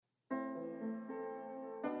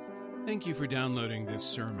Thank you for downloading this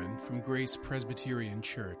sermon from Grace Presbyterian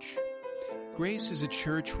Church. Grace is a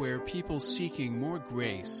church where people seeking more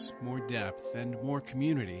grace, more depth, and more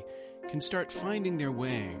community can start finding their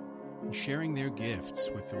way and sharing their gifts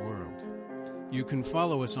with the world. You can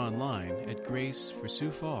follow us online at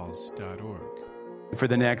graceforsiouxfalls.org. For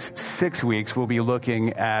the next 6 weeks, we'll be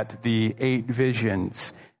looking at the 8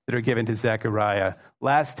 visions that are given to Zechariah.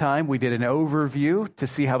 Last time, we did an overview to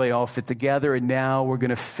see how they all fit together, and now we're going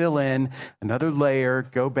to fill in another layer,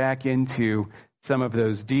 go back into some of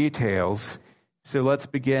those details. So let's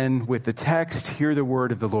begin with the text. Hear the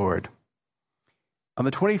word of the Lord. On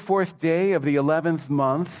the 24th day of the 11th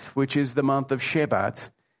month, which is the month of Shebat,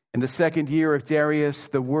 in the 2nd year of Darius,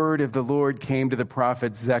 the word of the Lord came to the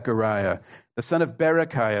prophet Zechariah, the son of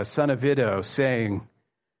Berechiah, son of Iddo, saying,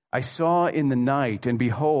 I saw in the night, and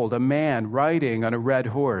behold, a man riding on a red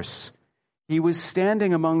horse. He was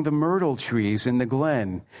standing among the myrtle trees in the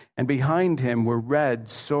glen, and behind him were red,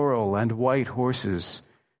 sorrel, and white horses.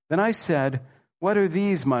 Then I said, What are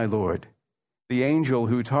these, my Lord? The angel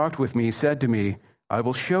who talked with me said to me, I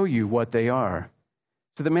will show you what they are.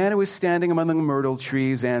 So the man who was standing among the myrtle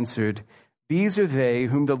trees answered, These are they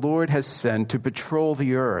whom the Lord has sent to patrol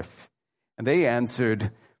the earth. And they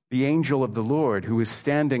answered, the angel of the Lord, who was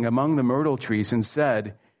standing among the myrtle trees, and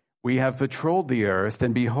said, We have patrolled the earth,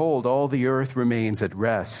 and behold, all the earth remains at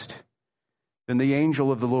rest. Then the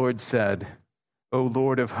angel of the Lord said, O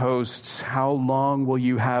Lord of hosts, how long will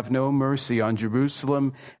you have no mercy on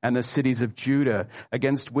Jerusalem and the cities of Judah,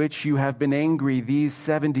 against which you have been angry these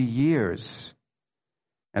 70 years?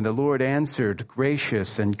 And the Lord answered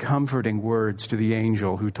gracious and comforting words to the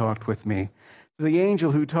angel who talked with me. The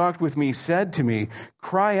angel who talked with me said to me,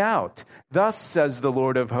 Cry out, thus says the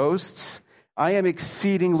Lord of hosts, I am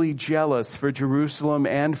exceedingly jealous for Jerusalem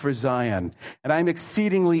and for Zion, and I am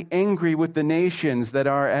exceedingly angry with the nations that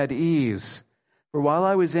are at ease. For while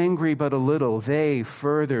I was angry but a little, they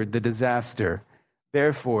furthered the disaster.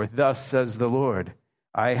 Therefore, thus says the Lord,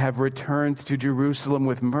 I have returned to Jerusalem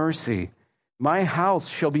with mercy. My house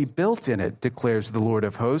shall be built in it, declares the Lord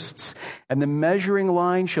of hosts, and the measuring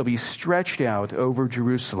line shall be stretched out over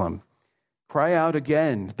Jerusalem. Cry out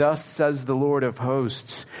again, thus says the Lord of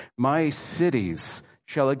hosts, my cities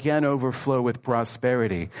shall again overflow with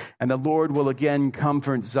prosperity, and the Lord will again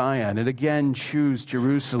comfort Zion, and again choose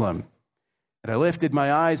Jerusalem. And I lifted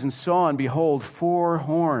my eyes and saw, and behold, 4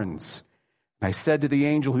 horns. And I said to the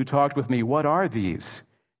angel who talked with me, What are these?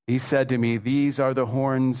 He said to me, These are the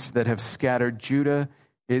horns that have scattered Judah,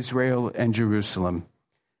 Israel, and Jerusalem.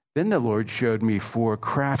 Then the Lord showed me 4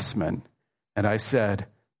 craftsmen, and I said,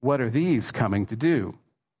 What are these coming to do?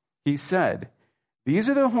 He said, These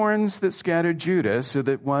are the horns that scattered Judah, so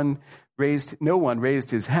that no one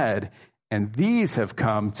raised his head, and these have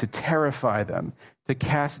come to terrify them, to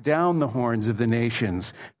cast down the horns of the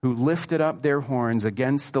nations, who lifted up their horns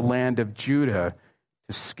against the land of Judah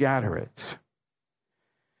to scatter it.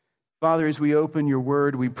 Father, as we open your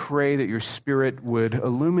word, we pray that your Spirit would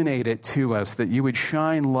illuminate it to us, that you would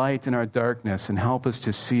shine light in our darkness and help us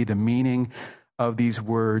to see the meaning of these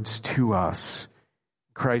words to us. In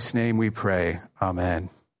Christ's name we pray. Amen.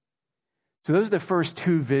 So those are the first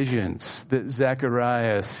 2 visions that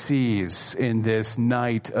Zechariah sees in this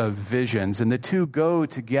night of visions, and the 2 go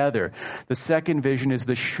together. The second vision is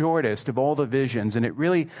the shortest of all the visions, and it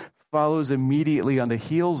really follows immediately on the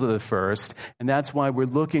heels of the first, and that's why we're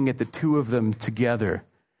looking at the 2 of them together.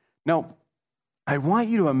 Now, I want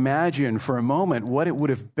you to imagine for a moment what it would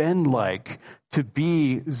have been like to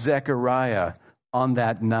be Zechariah on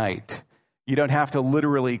that night. You don't have to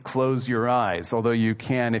literally close your eyes, although you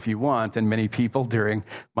can if you want, and many people during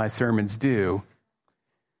my sermons do.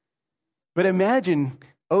 But imagine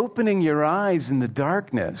opening your eyes in the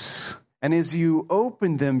darkness, and as you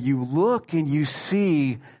open them, you look and you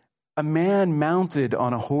see a man mounted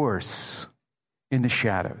on a horse in the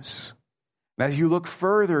shadows. And as you look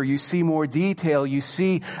further, you see more detail. You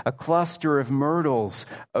see a cluster of myrtles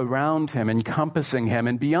around him, encompassing him.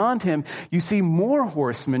 And beyond him, you see more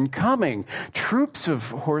horsemen coming, troops of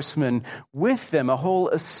horsemen with them, a whole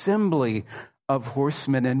assembly of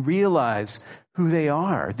horsemen, and realize who they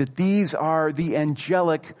are, that these are the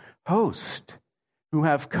angelic host who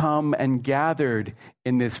have come and gathered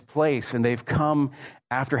in this place, and they've come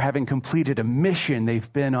after having completed a mission.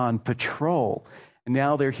 They've been on patrol, and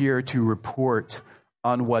now they're here to report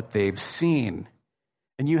on what they've seen.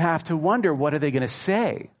 And you have to wonder, what are they going to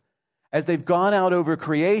say? As they've gone out over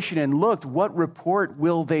creation and looked, what report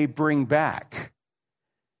will they bring back?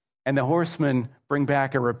 And the horsemen bring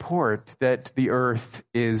back a report that the earth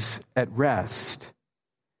is at rest.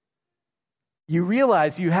 You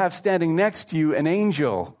realize you have standing next to you an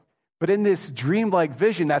angel But in this dreamlike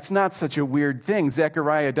vision, that's not such a weird thing.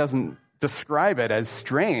 Zechariah doesn't describe it as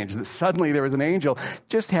strange that suddenly there was an angel.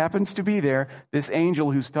 Just happens to be there, this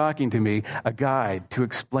angel who's talking to me, a guide to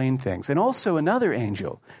explain things. And also another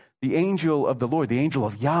angel, the angel of the Lord, the angel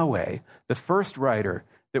of Yahweh, the first writer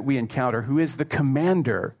that we encounter, who is the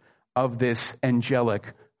commander of this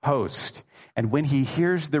angelic host. And when he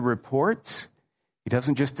hears the reports, he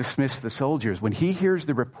doesn't just dismiss the soldiers. When he hears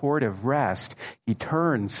the report of rest, he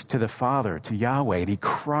turns to the Father, to Yahweh, and he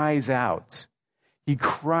cries out. He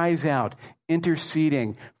cries out,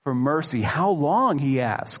 interceding for mercy. How long, he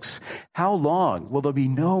asks? How long will there be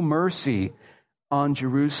no mercy on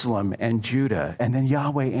Jerusalem and Judah? And then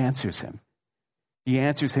Yahweh answers him. He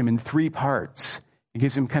answers him in three parts. He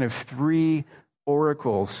gives him kind of three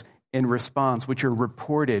oracles in response, which are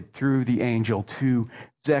reported through the angel to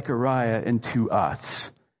Zechariah and to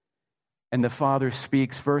us. And the Father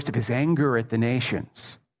speaks first of his anger at the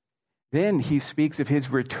nations. Then he speaks of his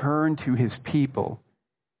return to his people.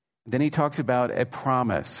 Then he talks about a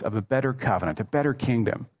promise of a better covenant, a better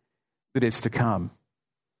kingdom that is to come.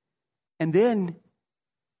 And then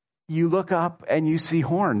you look up and you see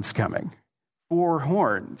horns coming. 4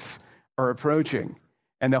 horns are approaching.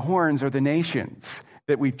 And the horns are the nations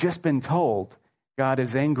that we've just been told God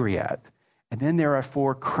is angry at. And then there are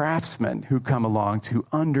 4 craftsmen who come along to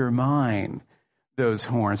undermine those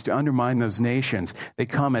horns, to undermine those nations. They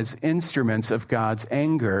come as instruments of God's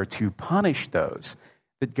anger to punish those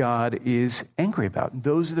that God is angry about.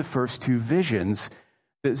 Those are the first 2 visions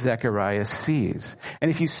that Zechariah sees.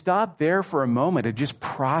 And if you stop there for a moment and just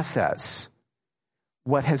process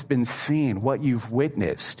what has been seen, what you've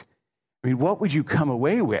witnessed, I mean, what would you come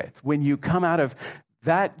away with when you come out of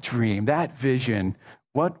that dream, that vision?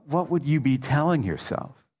 What would you be telling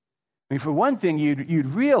yourself? I mean, for one thing, you'd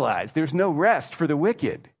realize there's no rest for the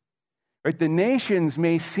wicked. Right? The nations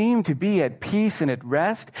may seem to be at peace and at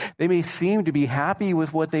rest. They may seem to be happy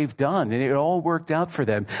with what they've done, and it all worked out for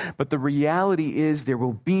them. But the reality is there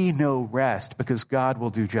will be no rest because God will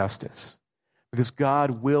do justice, because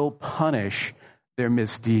God will punish their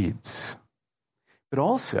misdeeds. But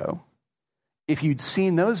also, if you'd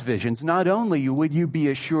seen those visions, not only would you be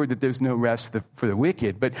assured that there's no rest for the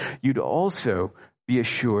wicked, but you'd also be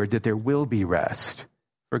assured that there will be rest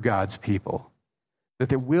for God's people. That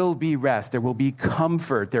there will be rest, there will be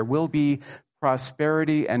comfort, there will be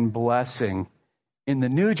prosperity and blessing in the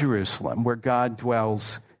New Jerusalem where God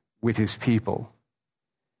dwells with his people.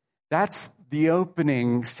 That's the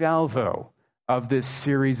opening salvo of this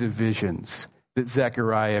series of visions that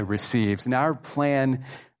Zechariah receives. And our plan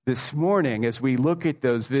this morning, as we look at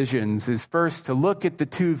those visions, is first to look at the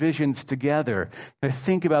 2 visions together and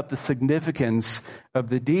think about the significance of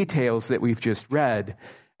the details that we've just read.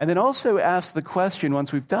 And then also ask the question,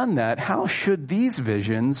 once we've done that, how should these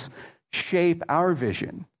visions shape our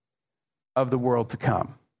vision of the world to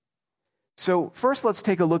come? So first, let's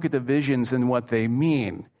take a look at the visions and what they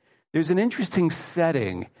mean. There's an interesting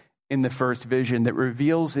setting in the first vision that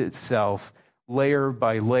reveals itself layer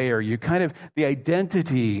by layer. The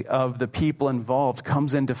identity of the people involved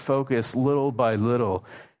comes into focus little by little.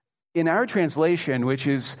 In our translation, which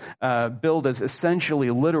is billed as essentially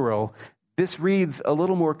literal, this reads a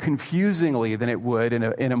little more confusingly than it would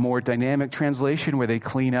in a more dynamic translation where they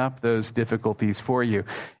clean up those difficulties for you.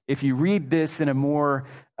 If you read this in a more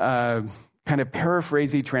kind of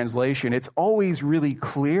paraphrasey translation, it's always really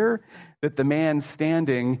clear that the man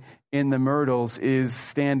standing in the myrtles is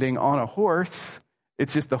standing on a horse.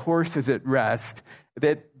 It's just the horse is at rest.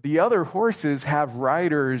 That the other horses have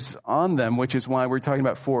riders on them, which is why we're talking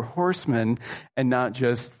about 4 horsemen and not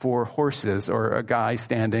just 4 horses or a guy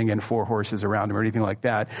standing and 4 horses around him or anything like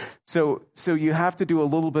that. So you have to do a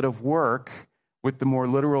little bit of work with the more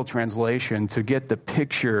literal translation to get the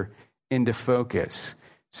picture into focus.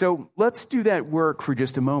 So let's do that work for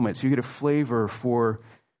just a moment so you get a flavor for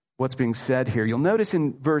what's being said here. You'll notice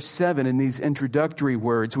in verse 7, in these introductory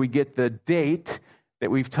words, we get the date that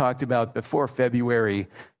we've talked about before. February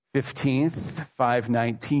 15th,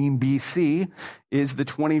 519 BC is the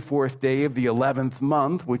 24th day of the 11th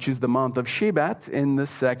month, which is the month of Shebat in the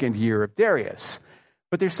 2nd year of Darius.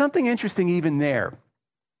 But there's something interesting even there.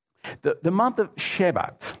 The month of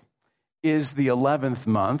Shebat is the 11th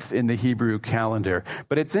month in the Hebrew calendar.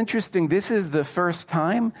 But it's interesting, this is the first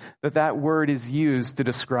time that word is used to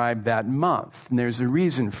describe that month. And there's a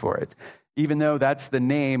reason for it. Even though that's the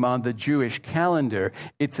name on the Jewish calendar,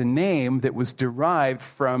 it's a name that was derived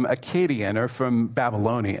from Akkadian or from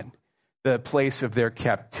Babylonian, the place of their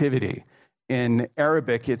captivity. In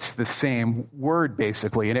Arabic, it's the same word,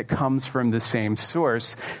 basically, and it comes from the same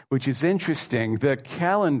source, which is interesting. The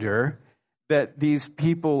calendar that these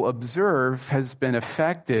people observe has been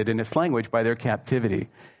affected in its language by their captivity.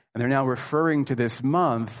 And they're now referring to this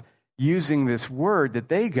month using this word that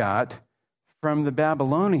they got from the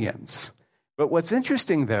Babylonians. But what's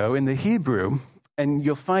interesting, though, in the Hebrew, and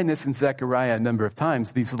you'll find this in Zechariah a number of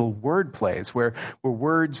times, these little word plays where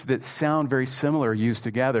words that sound very similar are used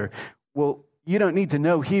together. Well, you don't need to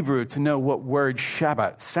know Hebrew to know what word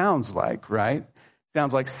Shabbat sounds like, right? It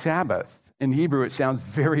sounds like Sabbath. In Hebrew, it sounds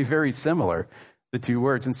very, very similar, the two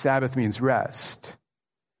words, and Sabbath means rest.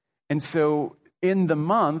 And so in the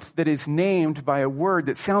month that is named by a word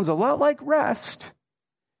that sounds a lot like rest,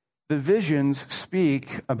 the visions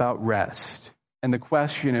speak about rest and the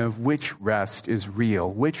question of which rest is real,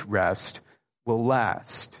 which rest will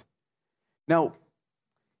last. Now,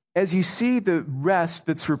 as you see the rest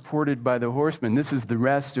that's reported by the horsemen, this is the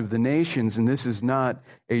rest of the nations, and this is not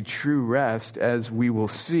a true rest, as we will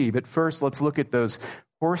see. But first, let's look at those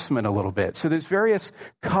horsemen a little bit. So there's various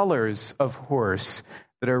colors of horse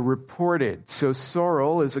that are reported. So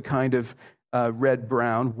sorrel is a kind of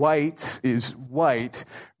red-brown. White is white.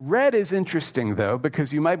 Red is interesting, though,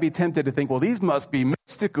 because you might be tempted to think, well, these must be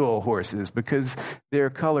mystical horses because their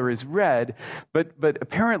color is red. But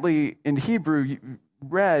apparently in Hebrew,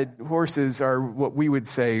 red horses are what we would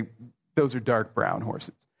say, those are dark brown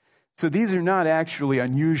horses. So these are not actually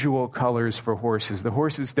unusual colors for horses. The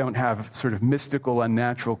horses don't have sort of mystical,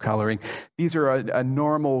 unnatural coloring. These are a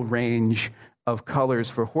normal range of colors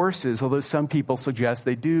for horses, although some people suggest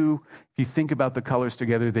they do, if you think about the colors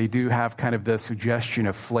together, they do have kind of the suggestion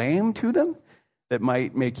of flame to them that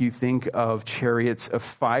might make you think of chariots of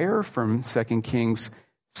fire from 2 Kings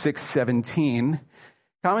 6:17.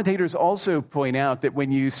 Commentators also point out that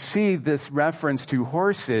when you see this reference to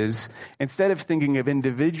horses, instead of thinking of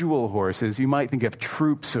individual horses, you might think of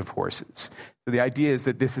troops of horses. So the idea is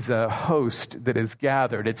that this is a host that is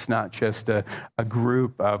gathered. It's not just a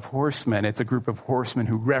group of horsemen. It's a group of horsemen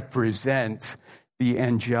who represent the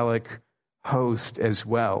angelic host as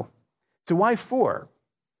well. So why 4?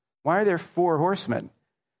 Why are there 4 horsemen?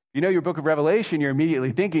 You know your book of Revelation, you're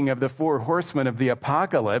immediately thinking of the 4 horsemen of the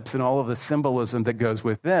apocalypse and all of the symbolism that goes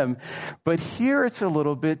with them. But here it's a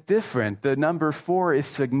little bit different. The number 4 is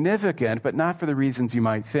significant, but not for the reasons you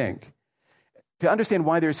might think. To understand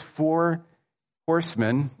why there's 4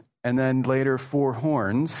 horsemen and then later 4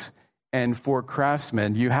 horns and 4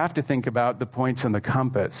 craftsmen, you have to think about the points on the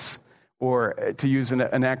compass, or to use an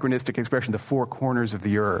anachronistic expression, the 4 corners of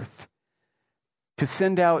the earth. To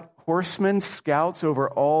send out horsemen, scouts over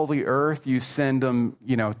all the earth, you send them,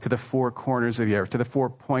 to the 4 corners of the earth, to the 4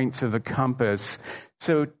 points of the compass.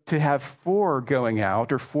 So to have 4 going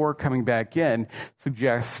out or 4 coming back in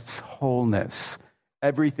suggests wholeness.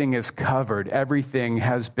 Everything is covered. Everything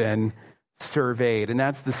has been surveyed. And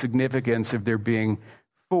that's the significance of there being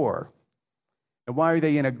 4. And why are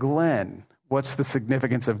they in a glen? What's the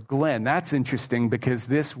significance of glen? That's interesting because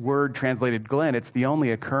this word translated glen, it's the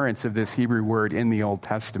only occurrence of this Hebrew word in the Old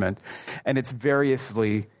Testament. And it's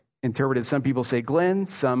variously interpreted. Some people say glen.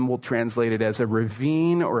 Some will translate it as a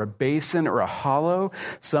ravine or a basin or a hollow.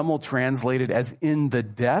 Some will translate it as in the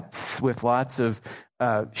depths with lots of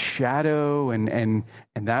shadow and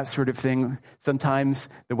that sort of thing. Sometimes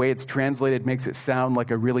the way it's translated makes it sound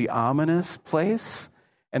like a really ominous place.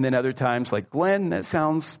 And then other times, like Glen, that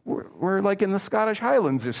sounds, we're like in the Scottish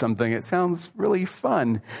Highlands or something. It sounds really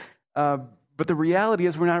fun. But the reality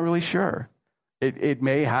is we're not really sure. It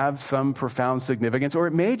may have some profound significance, or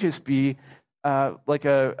it may just be meant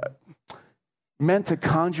to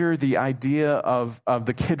conjure the idea of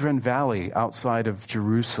the Kidron Valley outside of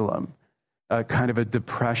Jerusalem, kind of a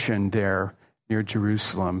depression there near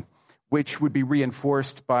Jerusalem, which would be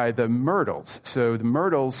reinforced by the myrtles. So the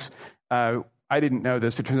myrtles, I didn't know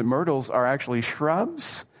this, but myrtles are actually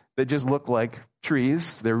shrubs that just look like trees.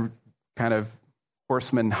 They're kind of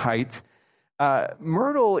horseman height.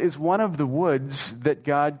 Myrtle is one of the woods that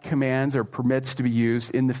God commands or permits to be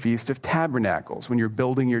used in the Feast of Tabernacles. When you're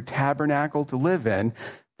building your tabernacle to live in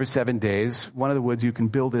for 7 days, one of the woods you can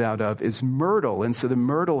build it out of is myrtle. And so the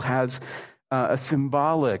myrtle has a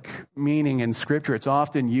symbolic meaning in Scripture. It's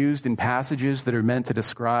often used in passages that are meant to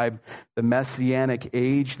describe the messianic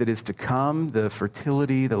age that is to come, the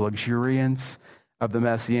fertility, the luxuriance of the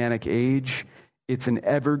messianic age. It's an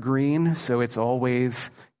evergreen, so it's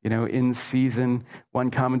always, in season.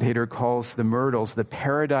 One commentator calls the myrtles the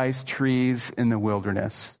paradise trees in the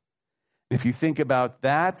wilderness. If you think about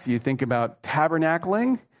that, you think about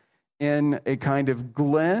tabernacling in a kind of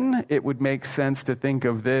glen, it would make sense to think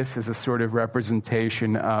of this as a sort of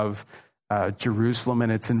representation of Jerusalem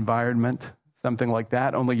and its environment. something like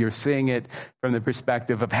that, only you're seeing it from the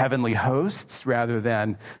perspective of heavenly hosts rather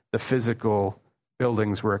than the physical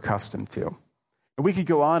buildings we're accustomed to. And we could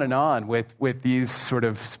go on and on with these sort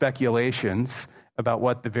of speculations about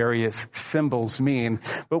what the various symbols mean.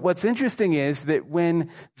 But what's interesting is that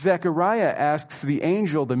when Zechariah asks the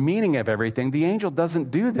angel the meaning of everything, the angel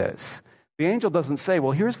doesn't do this. The angel doesn't say,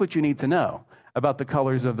 well, here's what you need to know about the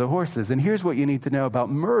colors of the horses, and here's what you need to know about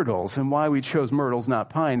myrtles and why we chose myrtles, not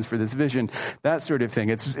pines, for this vision, that sort of thing.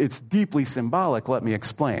 It's deeply symbolic. Let me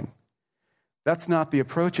explain. That's not the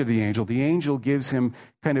approach of the angel. The angel gives him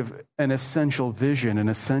kind of an essential vision, an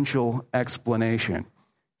essential explanation.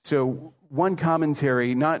 So one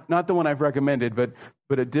commentary, not the one I've recommended, but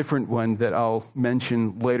a different one that I'll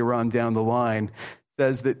mention later on down the line,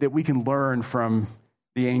 says that we can learn from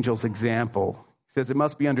the angel's example. It says it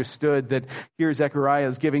must be understood that here Zechariah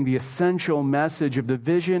is giving the essential message of the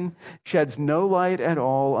vision, sheds no light at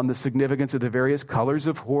all on the significance of the various colors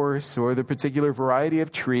of horse or the particular variety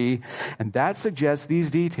of tree, and that suggests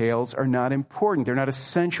these details are not important. They're not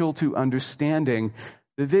essential to understanding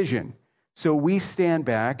the vision. So we stand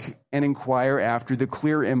back and inquire after the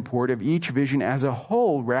clear import of each vision as a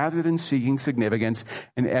whole rather than seeking significance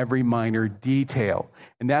in every minor detail.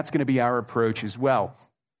 And that's going to be our approach as well.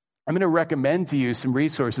 I'm going to recommend to you some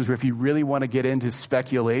resources where if you really want to get into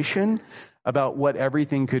speculation about what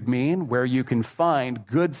everything could mean, where you can find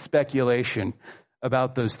good speculation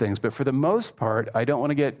about those things. But for the most part, I don't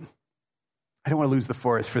want to lose the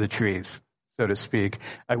forest for the trees, so to speak.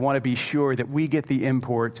 I want to be sure that we get the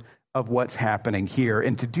import of what's happening here.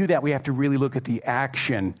 And to do that, we have to really look at the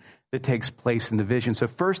action that takes place in the vision. So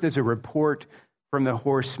first, there's a report from the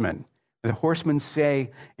horsemen. The horsemen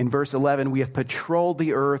say in verse 11, we have patrolled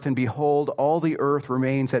the earth, and behold, all the earth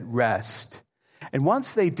remains at rest. And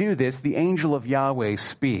once they do this, the angel of Yahweh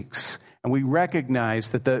speaks. And we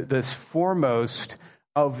recognize that this foremost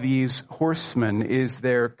of these horsemen is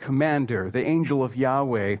their commander. The angel of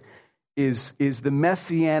Yahweh is the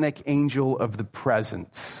messianic angel of the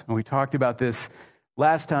presence. And we talked about this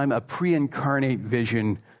last time, a pre-incarnate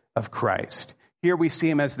vision of Christ. Here we see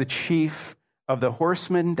him as the chief of the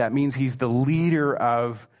horsemen. That means he's the leader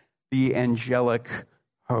of the angelic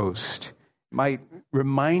host. It might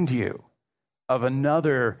remind you of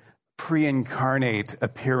another pre-incarnate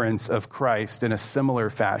appearance of Christ in a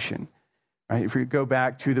similar fashion. Right? If we go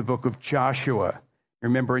back to the book of Joshua,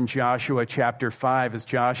 remember in Joshua chapter 5, as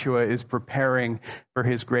Joshua is preparing for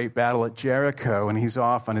his great battle at Jericho, and he's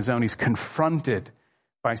off on his own, he's confronted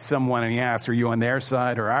by someone, and he asks, are you on their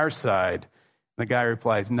side or our side? The guy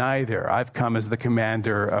replies, neither. I've come as the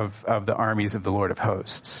commander of the armies of the Lord of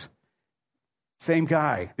hosts. Same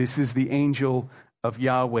guy. This is the angel of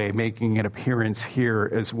Yahweh making an appearance here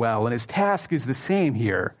as well. And his task is the same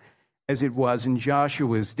here as it was in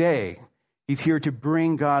Joshua's day. He's here to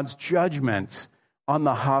bring God's judgment on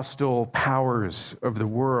the hostile powers of the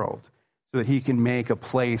world so that he can make a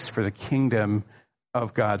place for the kingdom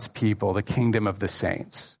of God's people, the kingdom of the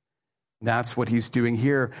saints. That's what he's doing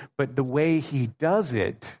here. But the way he does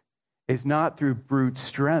it is not through brute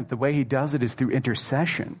strength. The way he does it is through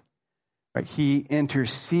intercession. Right? He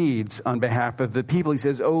intercedes on behalf of the people. He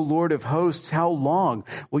says, O Lord of hosts, how long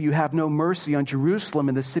will you have no mercy on Jerusalem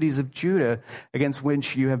and the cities of Judah against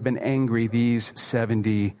which you have been angry these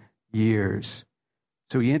 70 years?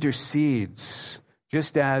 So he intercedes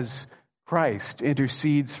just as Christ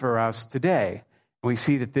intercedes for us today. And we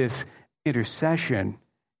see that this intercession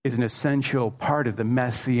is an essential part of the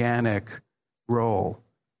messianic role.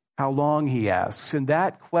 How long, he asks. And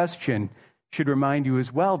that question should remind you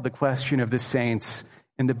as well of the question of the saints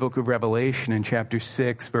in the book of Revelation in chapter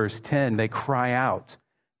 6, verse 10. They cry out.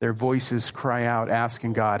 Their voices cry out,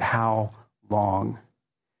 asking God, how long?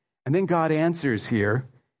 And then God answers here.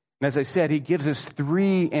 And as I said, he gives us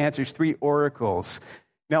three answers, three oracles.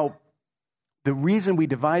 Now, the reason we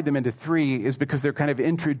divide them into three is because they're kind of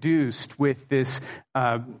introduced with this,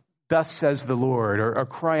 thus says the Lord, or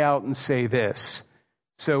cry out and say this.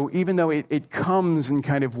 So even though it comes in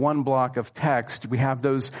kind of one block of text, we have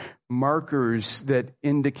those markers that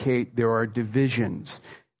indicate there are divisions.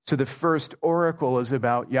 So the first oracle is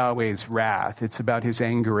about Yahweh's wrath. It's about his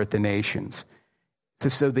anger at the nations.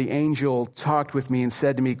 So the angel talked with me and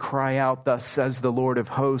said to me, cry out, thus says the Lord of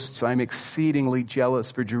hosts, I'm exceedingly jealous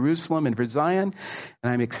for Jerusalem and for Zion,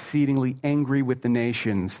 and I'm exceedingly angry with the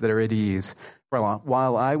nations that are at ease.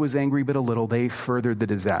 While I was angry but a little, they furthered the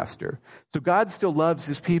disaster. So God still loves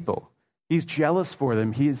his people. He's jealous for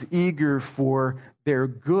them. He is eager for their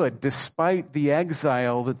good, despite the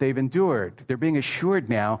exile that they've endured. They're being assured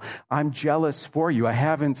now, I'm jealous for you. I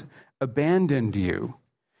haven't abandoned you.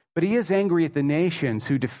 But he is angry at the nations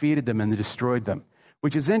who defeated them and destroyed them,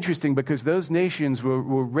 which is interesting because those nations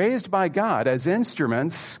were raised by God as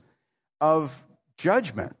instruments of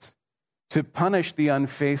judgment to punish the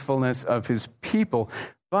unfaithfulness of his people.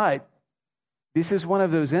 But this is one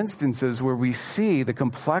of those instances where we see the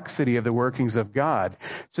complexity of the workings of God.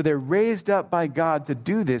 So they're raised up by God to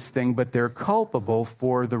do this thing, but they're culpable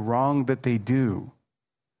for the wrong that they do.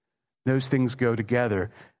 Those things go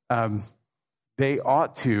together. They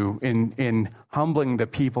ought to, in humbling the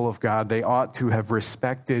people of God, they ought to have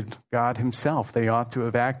respected God himself. They ought to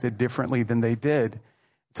have acted differently than they did.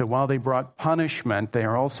 So while they brought punishment, they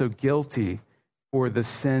are also guilty for the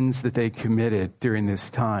sins that they committed during this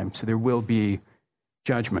time. So there will be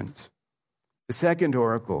judgment. The second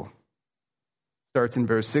oracle starts in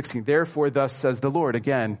verse 16. Therefore, thus says the Lord.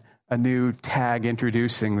 Again, a new tag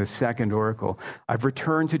introducing the second oracle. I've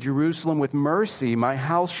returned to Jerusalem with mercy. My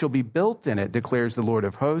house shall be built in it, declares the Lord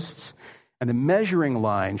of hosts, and the measuring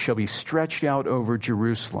line shall be stretched out over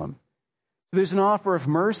Jerusalem. There's an offer of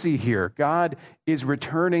mercy here. God is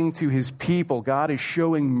returning to his people. God is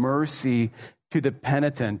showing mercy to the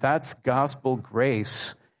penitent. That's gospel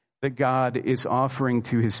grace that God is offering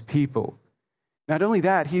to his people. Not only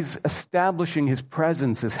that, he's establishing his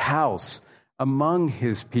presence, his house, among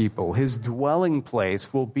his people. His dwelling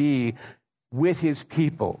place will be with his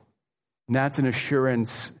people. And that's an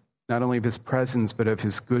assurance not only of his presence, but of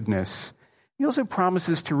his goodness. He also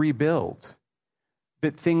promises to rebuild,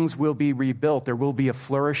 that things will be rebuilt. There will be a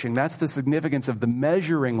flourishing. That's the significance of the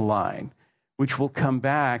measuring line, which will come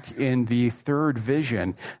back in the third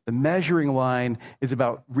vision. The measuring line is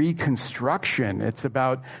about reconstruction. It's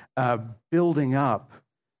about building up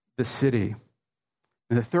the city.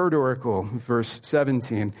 In the third oracle, verse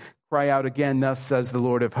 17, cry out again, thus says the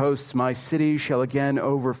Lord of hosts, my city shall again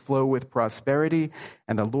overflow with prosperity,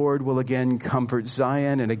 and the Lord will again comfort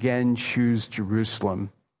Zion and again choose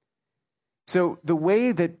Jerusalem. So the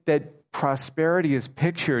way that prosperity is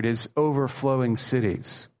pictured is overflowing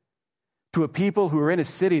cities. To a people who are in a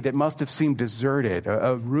city that must have seemed deserted,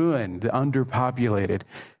 ruined, underpopulated,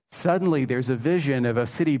 suddenly there's a vision of a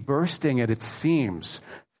city bursting at its seams,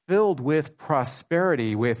 filled with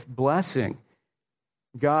prosperity, with blessing.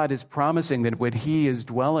 God is promising that when he is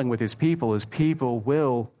dwelling with his people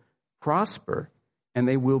will prosper and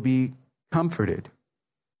they will be comforted.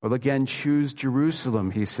 Well, again, choose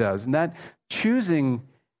Jerusalem, he says. And that choosing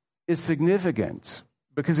is significant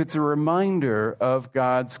because it's a reminder of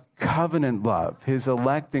God's covenant love, his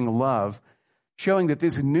electing love, showing that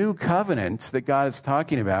this new covenant that God is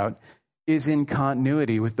talking about is in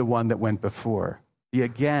continuity with the one that went before. He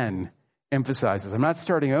again emphasizes, I'm not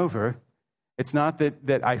starting over. It's not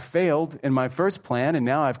that I failed in my first plan and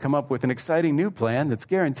now I've come up with an exciting new plan that's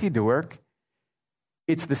guaranteed to work.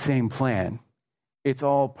 It's the same plan. It's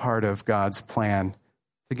all part of God's plan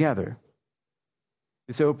together.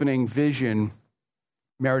 This opening vision,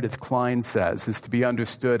 Meredith Kline says, is to be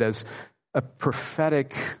understood as a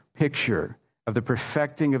prophetic picture of the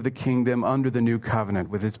perfecting of the kingdom under the new covenant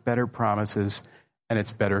with its better promises and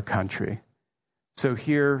its better country. So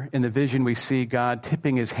here in the vision, we see God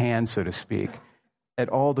tipping his hand, so to speak, at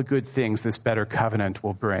all the good things this better covenant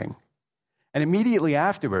will bring. And immediately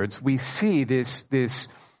afterwards, we see this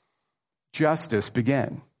justice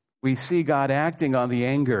begin. We see God acting on the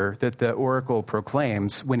anger that the oracle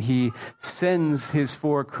proclaims when he sends his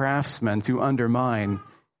 4 craftsmen to undermine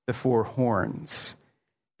the 4 horns.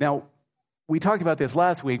 Now, we talked about this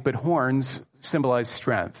last week, but horns symbolize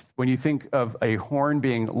strength. When you think of a horn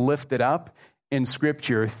being lifted up in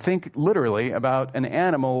Scripture, think literally about an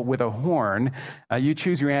animal with a horn. You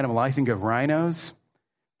choose your animal. I think of rhinos,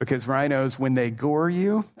 because rhinos, when they gore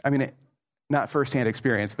you, not firsthand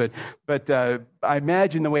experience, but I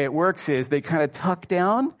imagine the way it works is they kind of tuck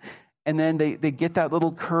down, and then they get that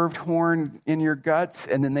little curved horn in your guts,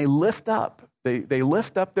 and then they lift up. They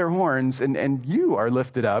lift up their horns, and you are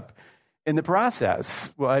lifted up in the process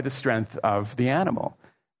by the strength of the animal.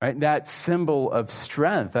 Right? That symbol of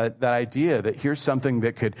strength, that idea that here's something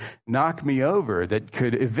that could knock me over, that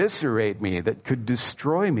could eviscerate me, that could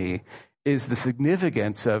destroy me, is the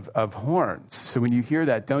significance of horns. So when you hear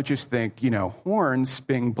that, don't just think, horns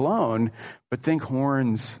being blown, but think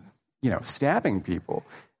horns, stabbing people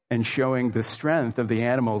and showing the strength of the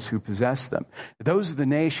animals who possess them. Those are the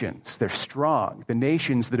nations. They're strong. The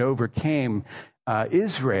nations that overcame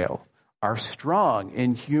Israel are strong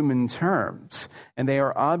in human terms, and they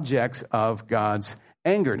are objects of God's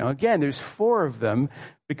anger. Now, again, there's 4 of them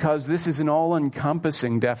because this is an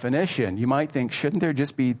all-encompassing definition. You might think, shouldn't there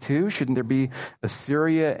just be 2? Shouldn't there be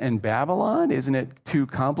Assyria and Babylon? Isn't it too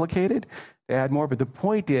complicated to add more? But the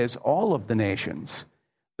point is, all of the nations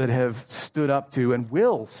that have stood up to and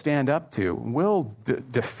will stand up to, will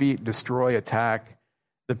defeat, destroy, attack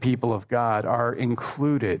the people of God are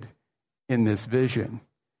included in this vision.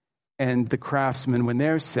 And the craftsmen, when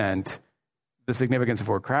they're sent, the significance of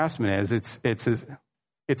what craftsmen is,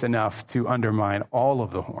 it's enough to undermine all of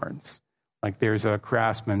the horns. Like there's a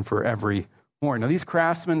craftsman for every horn. Now these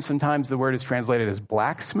craftsmen, sometimes the word is translated as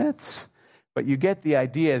blacksmiths, but you get the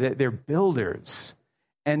idea that they're builders.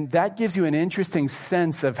 And that gives you an interesting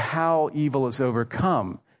sense of how evil is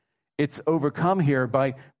overcome. It's overcome here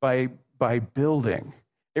by building.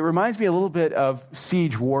 It reminds me a little bit of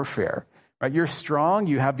siege warfare. Right? You're strong.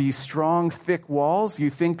 You have these strong, thick walls.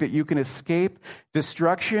 You think that you can escape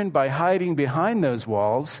destruction by hiding behind those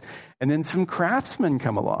walls. And then some craftsmen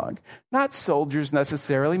come along. Not soldiers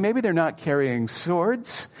necessarily. Maybe they're not carrying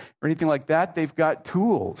swords or anything like that. They've got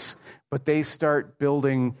tools. But they start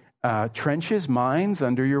building trenches, mines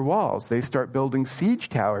under your walls. They start building siege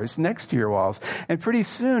towers next to your walls. And pretty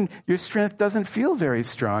soon, your strength doesn't feel very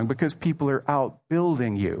strong because people are out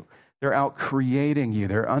building you. They're out creating you.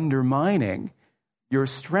 They're undermining your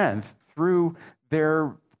strength through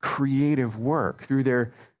their creative work, through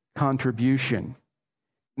their contribution.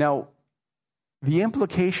 Now, the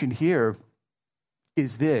implication here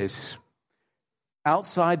is this.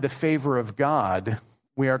 Outside the favor of God,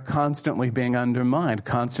 we are constantly being undermined,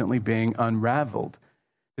 constantly being unraveled.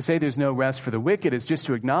 To say there's no rest for the wicked is just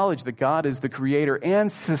to acknowledge that God is the creator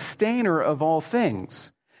and sustainer of all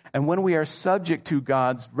things. And when we are subject to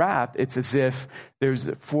God's wrath, it's as if there's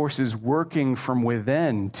forces working from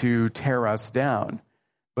within to tear us down,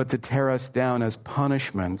 but to tear us down as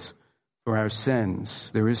punishment for our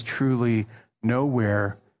sins. There is truly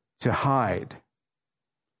nowhere to hide.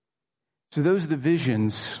 So those are the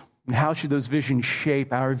visions. And how should those visions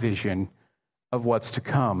shape our vision of what's to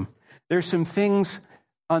come? There's some things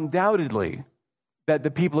undoubtedly that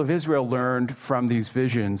the people of Israel learned from these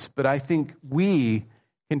visions, but I think we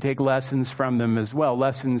can take lessons from them as well,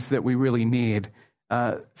 lessons that we really need.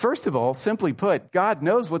 First of all, simply put, God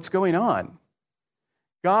knows what's going on.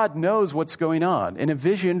 God knows what's going on. In a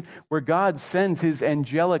vision where God sends his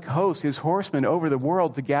angelic host, his horsemen, over the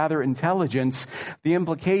world to gather intelligence, the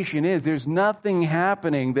implication is there's nothing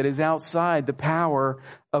happening that is outside the power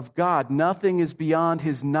of God. Nothing is beyond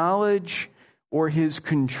his knowledge or his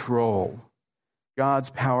control. God's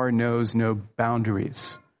power knows no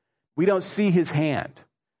boundaries. We don't see his hand.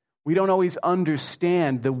 We don't always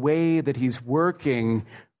understand the way that he's working,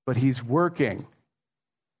 but he's working.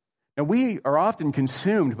 Now, we are often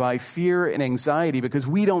consumed by fear and anxiety because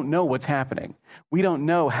we don't know what's happening. We don't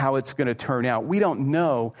know how it's going to turn out. We don't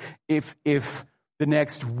know if the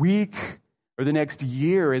next week or the next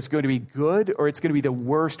year is going to be good or it's going to be the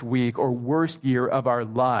worst week or worst year of our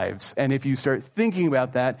lives. And if you start thinking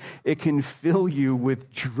about that, it can fill you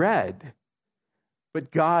with dread.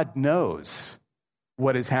 But God knows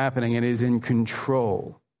what is happening and is in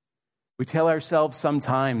control. We tell ourselves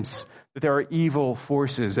sometimes that there are evil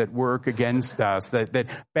forces at work against us, that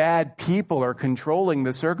bad people are controlling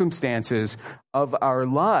the circumstances of our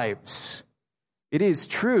lives. It is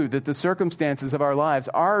true that the circumstances of our lives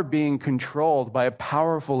are being controlled by a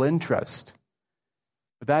powerful interest,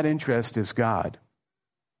 but that interest is God.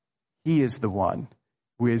 He is the one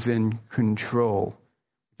who is in control,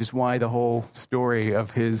 which is why the whole story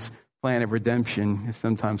of his plan of redemption is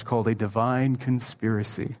sometimes called a divine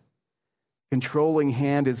conspiracy. Controlling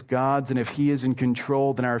hand is God's, and if he is in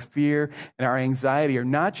control, then our fear and our anxiety are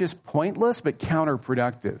not just pointless, but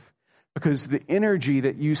counterproductive. Because the energy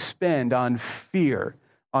that you spend on fear,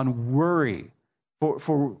 on worry,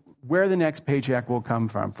 for where the next paycheck will come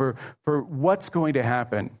from, for what's going to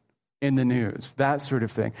happen in the news, that sort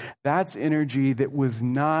of thing, that's energy that was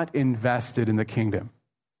not invested in the kingdom.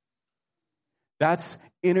 That's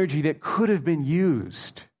energy that could have been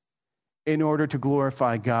used in order to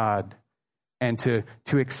glorify God and to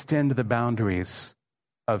extend the boundaries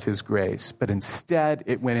of his grace. But instead,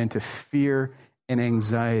 it went into fear and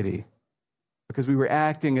anxiety because we were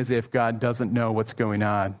acting as if God doesn't know what's going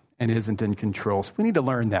on and isn't in control. So we need to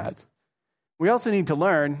learn that. We also need to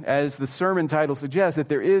learn, as the sermon title suggests, that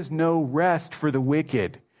there is no rest for the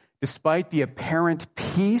wicked. Despite the apparent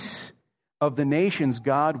peace of the nations,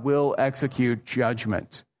 God will execute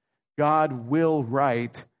judgment. God will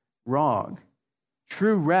right wrong.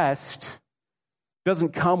 True rest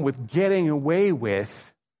doesn't come with getting away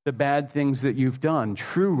with the bad things that you've done.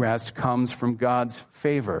 True rest comes from God's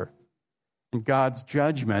favor, and God's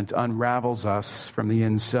judgment unravels us from the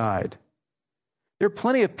inside. There are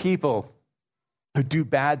plenty of people who do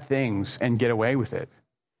bad things and get away with it.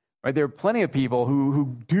 Right? There are plenty of people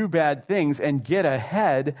who do bad things and get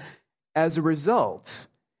ahead as a result.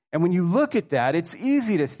 And when you look at that, it's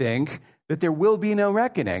easy to think that there will be no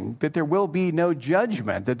reckoning, that there will be no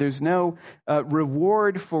judgment, that there's no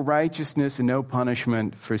reward for righteousness and no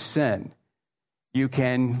punishment for sin. You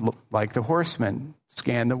can, like the horseman,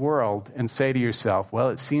 scan the world and say to yourself, well,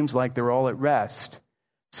 it seems like they're all at rest.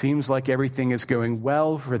 Seems like everything is going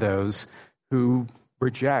well for those who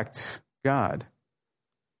reject God.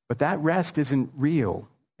 But that rest isn't real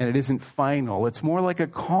and it isn't final. It's more like a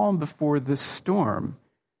calm before the storm,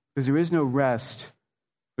 because there is no rest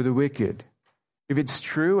for the wicked. If it's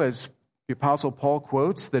true, as the Apostle Paul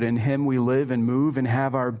quotes, that in him we live and move and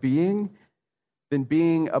have our being, then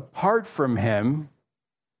being apart from him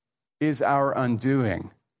is our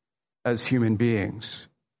undoing as human beings.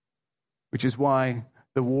 Which is why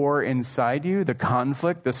the war inside you, the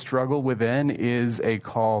conflict, the struggle within is a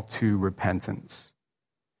call to repentance.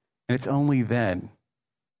 And it's only then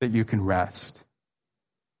that you can rest.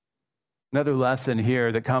 Another lesson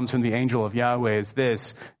here that comes from the angel of Yahweh is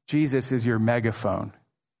this: Jesus is your megaphone.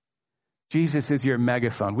 Jesus is your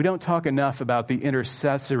megaphone. We don't talk enough about the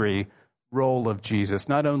intercessory role of Jesus,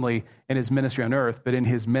 not only in his ministry on earth, but in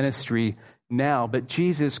his ministry now. But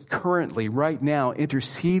Jesus currently, right now,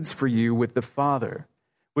 intercedes for you with the Father,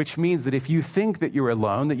 which means that if you think that you're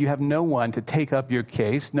alone, that you have no one to take up your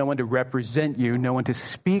case, no one to represent you, no one to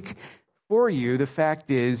speak for you, the fact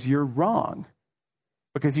is you're wrong,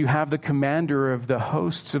 because you have the commander of the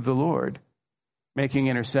hosts of the Lord making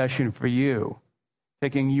intercession for you,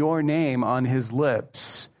 taking your name on his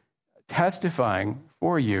lips, testifying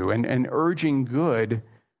for you and urging good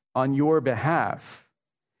on your behalf.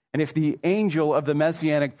 And if the angel of the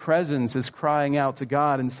messianic presence is crying out to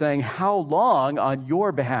God and saying, how long on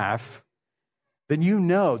your behalf, then you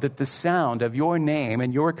know that the sound of your name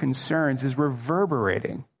and your concerns is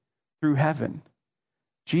reverberating through heaven.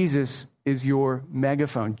 Jesus is your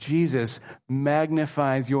megaphone. Jesus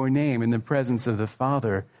magnifies your name in the presence of the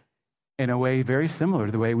Father in a way very similar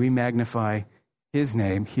to the way we magnify his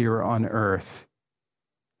name here on earth.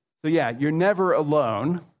 So yeah, you're never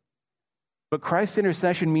alone, but Christ's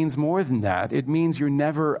intercession means more than that. It means you're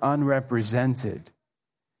never unrepresented.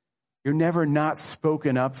 You're never not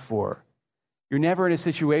spoken up for. You're never in a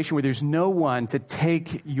situation where there's no one to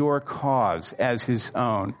take your cause as his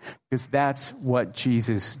own, because that's what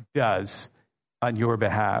Jesus does on your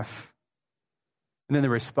behalf. And then the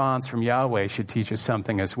response from Yahweh should teach us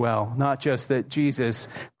something as well. Not just that Jesus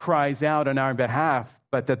cries out on our behalf,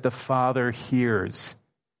 but that the Father hears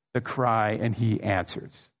the cry and he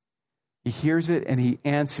answers. He hears it and he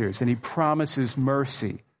answers, and he promises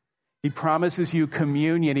mercy. He promises you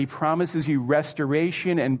communion. He promises you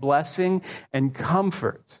restoration and blessing and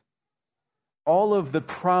comfort. All of the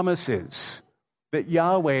promises that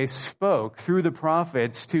Yahweh spoke through the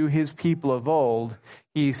prophets to his people of old,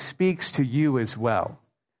 he speaks to you as well.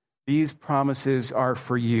 These promises are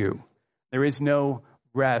for you. There is no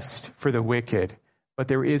rest for the wicked, but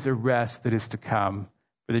there is a rest that is to come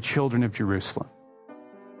for the children of Jerusalem.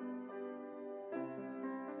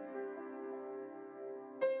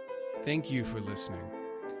 Thank you for listening.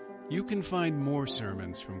 You can find more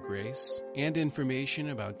sermons from Grace and information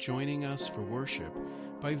about joining us for worship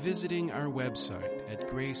by visiting our website at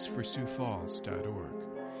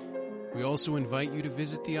graceforsiouxfalls.org. We also invite you to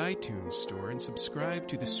visit the iTunes store and subscribe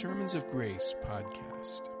to the Sermons of Grace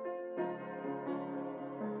podcast.